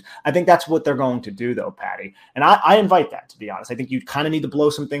use. I think that's what they're going to do, though, Patty. And I invite that, to be honest. I think you kind of need to blow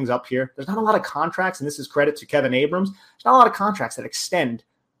some things up here. There's not a lot of contracts, and this is credit to Kevin Abrams. There's not a lot of contracts that extend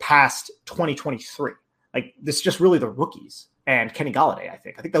past 2023. Like, this is just really the rookies and Kenny Golladay, I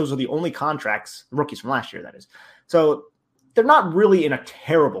think. I think those are the only contracts, rookies from last year, that is. So they're not really in a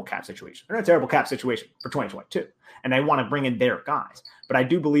terrible cap situation. They're in a terrible cap situation for 2022, and they want to bring in their guys. But I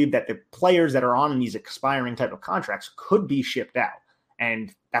do believe that the players that are on these expiring type of contracts could be shipped out,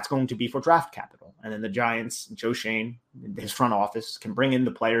 and that's going to be for draft capital. And then the Giants, Joe Shane, his front office can bring in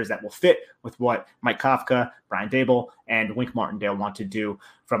the players that will fit with what Mike Kafka, Brian Dable, and Wink Martindale want to do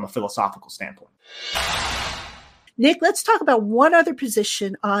from a philosophical standpoint. Nick, let's talk about one other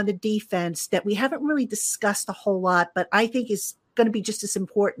position on the defense that we haven't really discussed a whole lot, but I think is going to be just as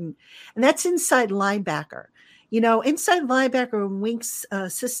important, and that's inside linebacker. Inside linebacker in Wink's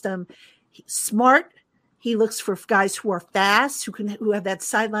system, smart. He looks for guys who are fast, who have that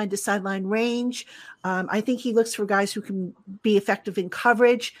sideline to sideline range. I think he looks for guys who can be effective in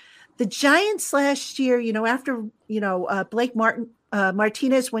coverage. The Giants last year, after Blake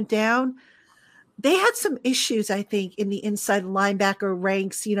Martinez went down, they had some issues, I think, in the inside linebacker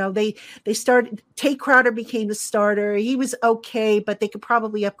ranks. They started, Tate Crowder became the starter. He was okay, but they could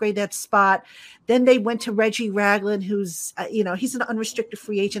probably upgrade that spot. Then they went to Reggie Ragland, who's, he's an unrestricted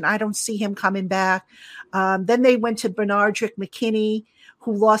free agent. I don't see him coming back. Then they went to Bernardrick McKinney,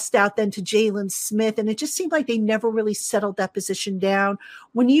 who lost out then to Jalen Smith. And it just seemed like they never really settled that position down.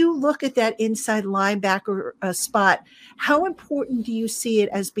 When you look at that inside linebacker spot, how important do you see it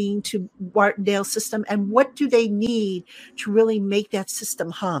as being to Martindale's system? And what do they need to really make that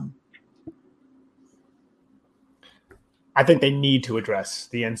system hum? I think they need to address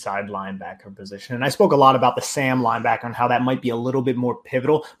the inside linebacker position. And I spoke a lot about the Sam linebacker and how that might be a little bit more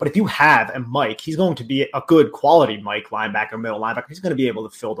pivotal. But if you have a Mike, he's going to be a good quality Mike linebacker, middle linebacker. He's going to be able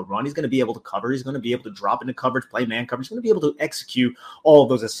to fill the run. He's going to be able to cover. He's going to be able to drop into coverage, play man coverage. He's going to be able to execute all of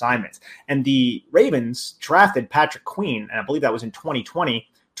those assignments. And the Ravens drafted Patrick Queen, and I believe that was in 2020,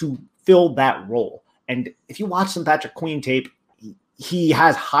 to fill that role. And if you watch some Patrick Queen tape, he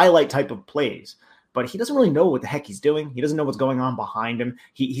has highlight type of plays, but he doesn't really know what the heck he's doing. He doesn't know what's going on behind him.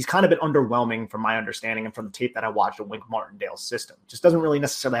 He's kind of been underwhelming from my understanding and from the tape that I watched of Wink Martindale's system. Just doesn't really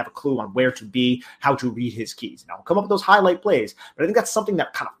necessarily have a clue on where to be, how to read his keys. Now, he'll come up with those highlight plays, but I think that's something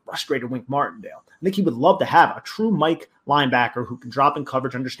that kind of frustrated Wink Martindale. I think he would love to have a true Mike linebacker who can drop in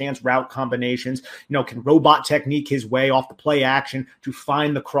coverage, understands route combinations, can robot technique his way off the play action to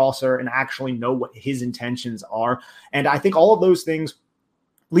find the crosser and actually know what his intentions are. And I think all of those things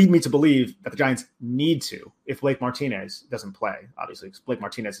lead me to believe that the Giants need to, if Blake Martinez doesn't play. Obviously, Blake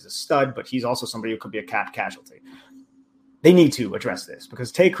Martinez is a stud, but he's also somebody who could be a cap casualty. They need to address this because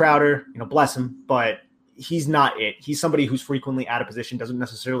Tay Crowder, bless him, but he's not it. He's somebody who's frequently out of position, doesn't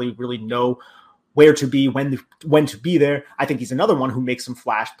necessarily really know where to be, when to be there. I think he's another one who makes some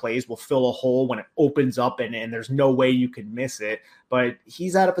flash plays, will fill a hole when it opens up and there's no way you can miss it. But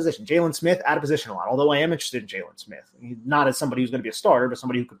he's out of position. Jalen Smith, out of position a lot, although I am interested in Jalen Smith. Not as somebody who's going to be a starter, but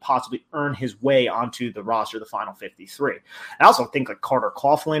somebody who could possibly earn his way onto the roster, the final 53. I also think like Carter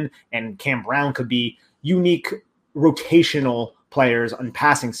Coughlin and Cam Brown could be unique rotational players in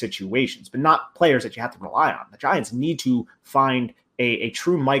passing situations, but not players that you have to rely on. The Giants need to find a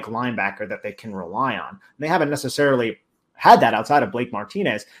true Mike linebacker that they can rely on. And they haven't necessarily had that outside of Blake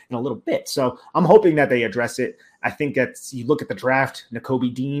Martinez in a little bit. So I'm hoping that they address it. I think that you look at the draft,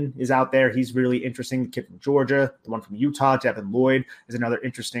 Nakobe Dean is out there. He's really interesting. The kid from Georgia, the one from Utah, Devin Lloyd is another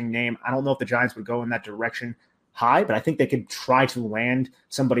interesting name. I don't know if the Giants would go in that direction high, but I think they could try to land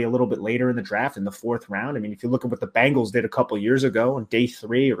somebody a little bit later in the draft in the fourth round. I mean, if you look at what the Bengals did a couple of years ago on day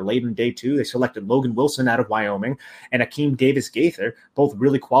 3 or late in day 2, they selected Logan Wilson out of Wyoming and Akeem Davis-Gaither, both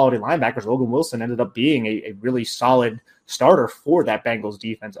really quality linebackers. Logan Wilson ended up being a really solid starter for that Bengals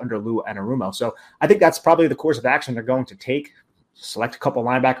defense under Lou Anarumo. So I think that's probably the course of action they're going to take. Select a couple of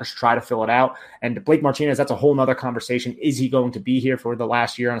linebackers, try to fill it out. And Blake Martinez, that's a whole nother conversation. Is he going to be here for the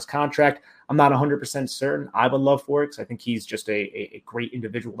last year on his contract? I'm not 100% certain. I would love for it because I think he's just a great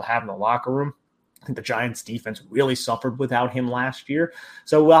individual to have in the locker room. I think the Giants defense really suffered without him last year.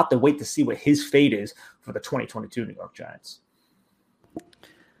 So we'll have to wait to see what his fate is for the 2022 New York Giants.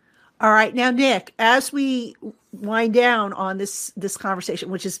 All right. Now, Nick, as we wind down on this conversation,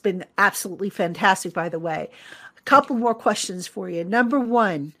 which has been absolutely fantastic, by the way, a couple more questions for you. Number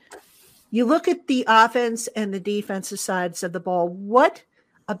one, you look at the offense and the defensive sides of the ball. What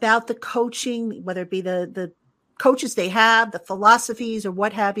about the coaching, whether it be the coaches they have, the philosophies, or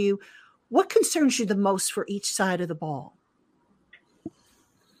what have you, what concerns you the most for each side of the ball?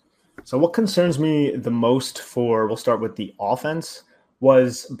 So what concerns me the most we'll start with the offense,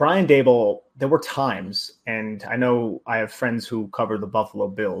 was Brian Daboll. There were times, and I know I have friends who cover the Buffalo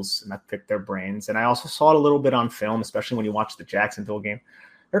Bills, and I picked their brains, and I also saw it a little bit on film, especially when you watch the Jacksonville game.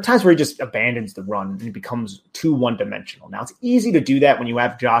 There are times where he just abandons the run and he becomes too one-dimensional. Now, it's easy to do that when you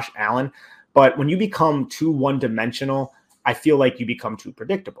have Josh Allen, but when you become too one-dimensional, I feel like you become too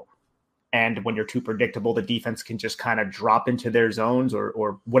predictable. And when you're too predictable, the defense can just kind of drop into their zones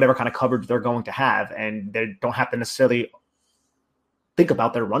or whatever kind of coverage they're going to have, and they don't have to necessarily think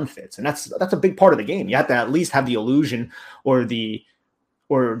about their run fits. And that's a big part of the game. You have to at least have the illusion or the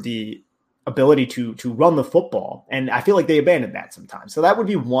ability to run the football. And I feel like they abandoned that sometimes. So that would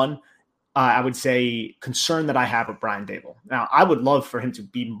be one, I would say, concern that I have with Brian Daboll. Now, I would love for him to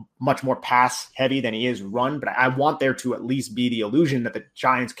be much more pass heavy than he is run, but I want there to at least be the illusion that the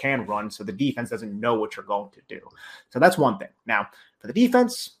Giants can run so the defense doesn't know what you're going to do. So that's one thing. Now, for the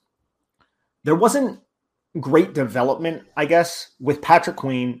defense, there wasn't great development, I guess, with Patrick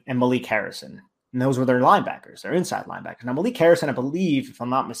Queen and Malik Harrison. And those were their linebackers, their inside linebackers. Now, Malik Harrison, I believe, if I'm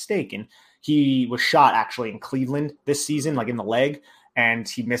not mistaken, he was shot actually in Cleveland this season, like in the leg, and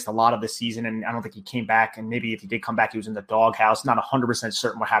he missed a lot of the season, and I don't think he came back. And maybe if he did come back, he was in the doghouse. Not 100%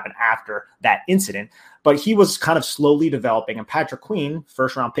 certain what happened after that incident, but he was kind of slowly developing. And Patrick Queen,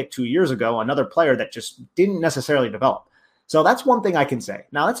 first-round pick 2 years ago, another player that just didn't necessarily develop. So that's one thing I can say.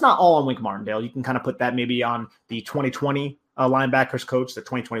 Now, that's not all on Wink Martindale. You can kind of put that maybe on the 2020 linebackers coach, the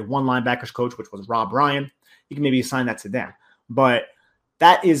 2021 linebackers coach, which was Rob Ryan. You can maybe assign that to them. But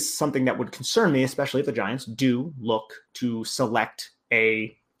that is something that would concern me, especially if the Giants do look to select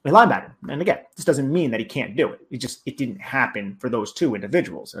a linebacker. And again, this doesn't mean that he can't do it. It didn't happen for those two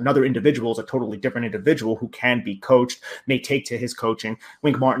individuals. Another individual is a totally different individual who can be coached, may take to his coaching.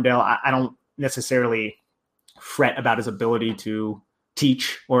 Wink Martindale, I don't necessarily fret about his ability to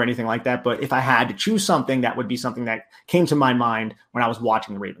teach or anything like that. But if I had to choose something, that would be something that came to my mind when I was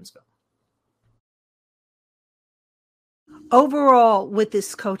watching the Ravens film. Overall, with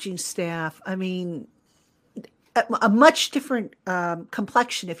this coaching staff, I mean, a much different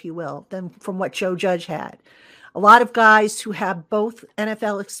complexion, if you will, than from what Joe Judge had. A lot of guys who have both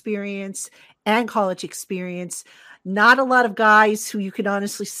NFL experience and college experience. Not a lot of guys who you can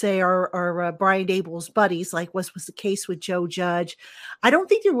honestly say are Brian Daboll's buddies, like was the case with Joe Judge. I don't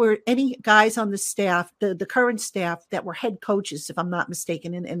think there were any guys on the staff, the current staff, that were head coaches, if I'm not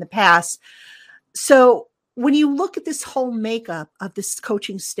mistaken, in the past. So when you look at this whole makeup of this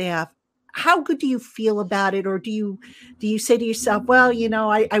coaching staff, how good do you feel about it? Or do you say to yourself, well,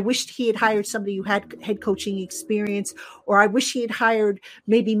 I wished he had hired somebody who had head coaching experience, or I wish he had hired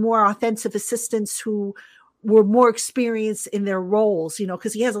maybe more offensive assistants who were more experienced in their roles,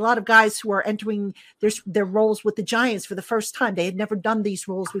 because he has a lot of guys who are entering their roles with the Giants for the first time. They had never done these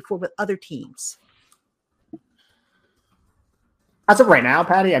roles before with other teams. As of right now,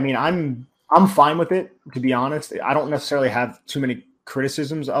 Patty, I mean, I'm fine with it, to be honest. I don't necessarily have too many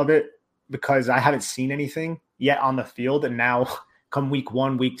criticisms of it because I haven't seen anything yet on the field. And now come week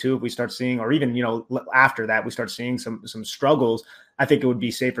 1, week 2, if we start seeing, or even, after that, we start seeing some struggles, I think it would be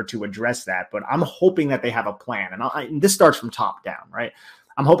safer to address that. But I'm hoping that they have a plan. And this starts from top down, right?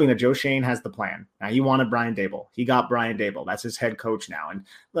 I'm hoping that Joe Schoen has the plan. Now, he wanted Brian Daboll. He got Brian Daboll. That's his head coach now. And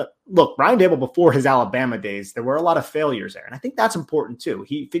look, Brian Daboll, before his Alabama days, there were a lot of failures there. And I think that's important too.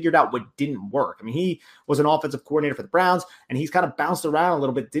 He figured out what didn't work. I mean, he was an offensive coordinator for the Browns, and he's kind of bounced around a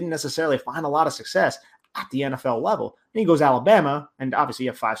little bit, didn't necessarily find a lot of success at the NFL level. And he goes to Alabama, and obviously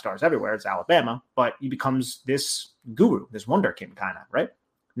you have 5 stars everywhere. It's Alabama, but he becomes this guru, this wonderkind kind of, right?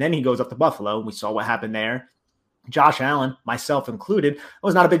 And then he goes up to Buffalo, and we saw what happened there. Josh Allen, myself included, I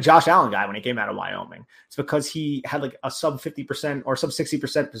was not a big Josh Allen guy when he came out of Wyoming. It's because he had like a sub 50% or sub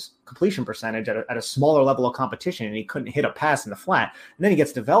 60% completion percentage at a smaller level of competition, and he couldn't hit a pass in the flat. And then he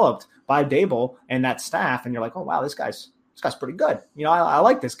gets developed by Daboll and that staff, and you're like, oh, wow, this guy's pretty good. I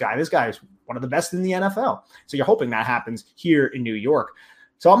like this guy. This guy is one of the best in the NFL. So you're hoping that happens here in New York.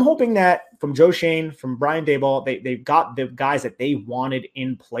 So I'm hoping that from Joe Schoen, from Brian Daboll, they've got the guys that they wanted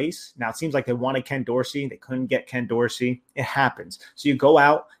in place. Now, it seems like they wanted Ken Dorsey. They couldn't get Ken Dorsey. It happens. So you go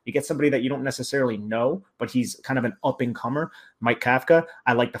out, you get somebody that you don't necessarily know, but he's kind of an up-and-comer. Mike Kafka,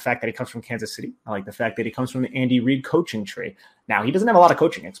 I like the fact that he comes from Kansas City. I like the fact that he comes from the Andy Reid coaching tree. Now, he doesn't have a lot of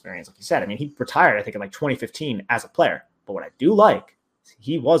coaching experience, like you said. I mean, he retired, I think, in like 2015 as a player. But what I do like is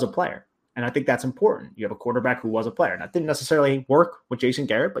he was a player. And I think that's important. You have a quarterback who was a player. That didn't necessarily work with Jason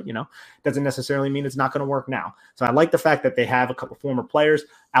Garrett, but, doesn't necessarily mean it's not going to work now. So I like the fact that they have a couple former players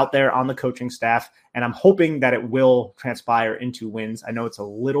out there on the coaching staff, and I'm hoping that it will transpire into wins. I know it's a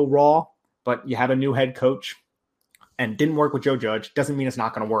little raw, but you have a new head coach and didn't work with Joe Judge. Doesn't mean it's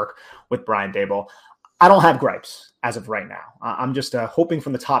not going to work with Brian Daboll. I don't have gripes as of right now. I'm just hoping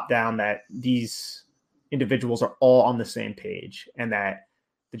from the top down that these individuals are all on the same page and that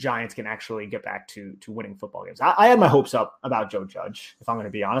the Giants can actually get back to winning football games. I had my hopes up about Joe Judge, if I'm going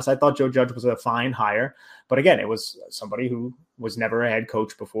to be honest. I thought Joe Judge was a fine hire. But again, it was somebody who was never a head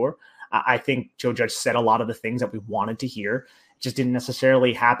coach before. I think Joe Judge said a lot of the things that we wanted to hear. It just didn't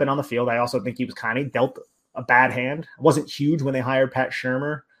necessarily happen on the field. I also think he was kind of dealt a bad hand. It wasn't huge when they hired Pat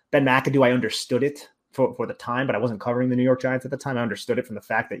Shurmur. Ben McAdoo, I understood it for the time, but I wasn't covering the New York Giants at the time. I understood it from the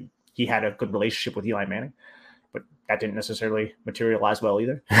fact that he had a good relationship with Eli Manning. But that didn't necessarily materialize well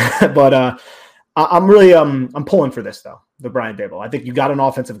either. But I'm really I'm pulling for this, though, the Brian Daboll. I think you got an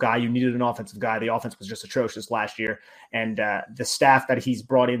offensive guy. You needed an offensive guy. The offense was just atrocious last year. And the staff that he's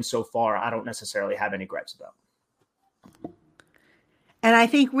brought in so far, I don't necessarily have any gripes about. And I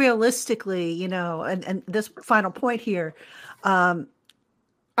think realistically, and this final point here, I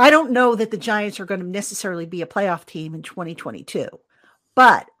don't know that the Giants are going to necessarily be a playoff team in 2022.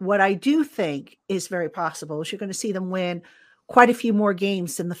 But what I do think is very possible is you're going to see them win quite a few more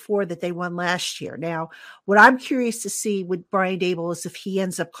games than the 4 that they won last year. Now, what I'm curious to see with Brian Daboll is if he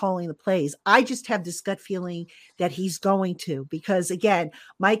ends up calling the plays. I just have this gut feeling that he's going to, because again,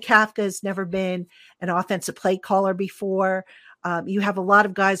 Mike Kafka has never been an offensive play caller before. You have a lot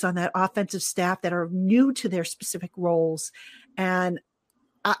of guys on that offensive staff that are new to their specific roles. And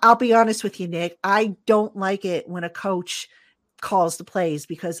I'll be honest with you, Nick, I don't like it when a coach calls the plays,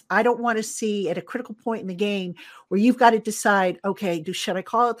 because I don't want to see at a critical point in the game where you've got to decide, okay, should I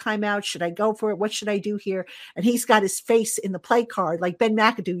call a timeout? Should I go for it? What should I do here? And he's got his face in the play card, like Ben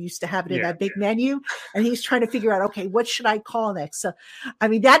McAdoo used to have it in that big menu. And he's trying to figure out, okay, what should I call next? So, I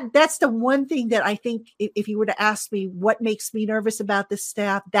mean, that's the one thing that I think if you were to ask me what makes me nervous about this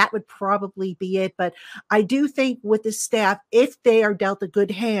staff, that would probably be it. But I do think with this staff, if they are dealt a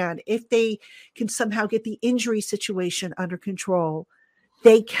good hand, if they can somehow get the injury situation under control,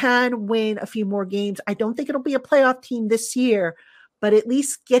 they can win a few more games. I don't think it'll be a playoff team this year, but at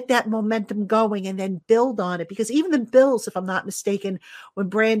least get that momentum going and then build on it. Because even the Bills, if I'm not mistaken, when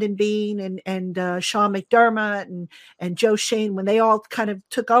Brandon Beane and Sean McDermott and Joe Shane, when they all kind of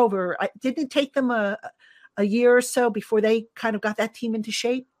took over, didn't it take them a year or so before they kind of got that team into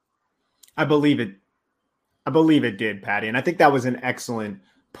shape? I believe it did, Patty. And I think that was an excellent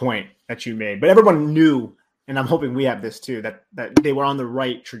point that you made. But everyone knew, and I'm hoping we have this too, that they were on the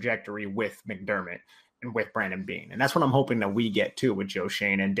right trajectory with McDermott and with Brandon Beane. And that's what I'm hoping that we get too with Joe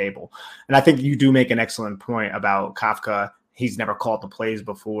Shane and Dable. And I think you do make an excellent point about Kafka. He's never called the plays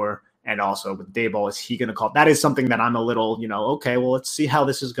before. And also with Dable, is he going to call? That is something that I'm a little, okay, well, let's see how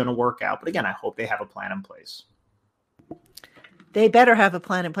this is going to work out. But again, I hope they have a plan in place. They better have a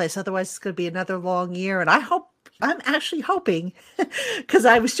plan in place. Otherwise, it's going to be another long year. And I'm actually hoping, because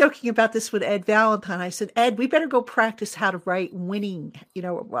I was joking about this with Ed Valentine. I said, Ed, we better go practice how to write winning,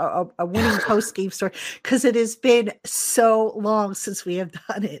 a winning post-game story, because it has been so long since we have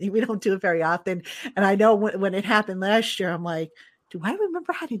done it. We don't do it very often. And I know when it happened last year, I'm like, do I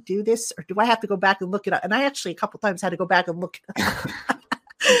remember how to do this, or do I have to go back and look it up? And I actually a couple of times had to go back and look it up.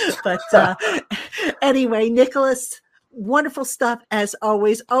 But anyway, Nicholas, wonderful stuff as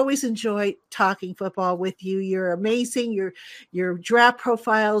always. Always enjoy talking football with you. You're amazing. Your draft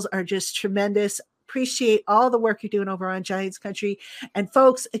profiles are just tremendous. Appreciate all the work you're doing over on Giants Country. And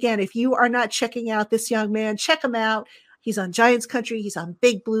folks, again, if you are not checking out this young man, check him out. He's on Giants Country. He's on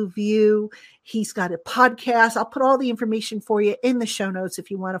Big Blue View. He's got a podcast. I'll put all the information for you in the show notes if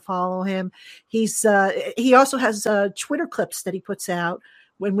you want to follow him. He also has Twitter clips that he puts out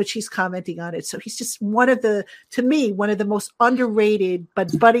in which he's commenting on it. So he's just one of the most underrated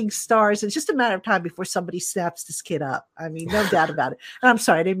but budding stars. It's just a matter of time before somebody snaps this kid up. I mean, no doubt about it. And I'm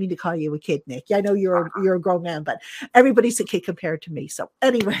sorry, I didn't mean to call you a kid, Nick. I know you're a grown man, but everybody's a kid compared to me. So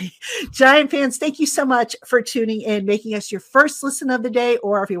anyway, Giant fans, thank you so much for tuning in, making us your first listen of the day,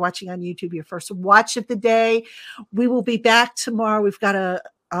 or if you're watching on YouTube, your first watch of the day. We will be back tomorrow. We've got a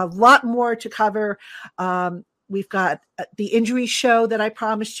lot more to cover. We've got the injury show that I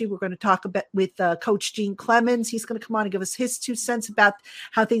promised you. We're going to talk about with Coach Gene Clemens. He's going to come on and give us his 2 cents about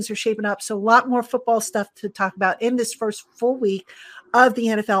how things are shaping up. So a lot more football stuff to talk about in this first full week of the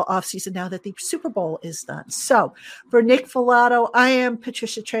NFL offseason now that the Super Bowl is done. So for Nick Falato, I am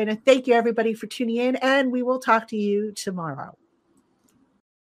Patricia Traina. Thank you, everybody, for tuning in, and we will talk to you tomorrow.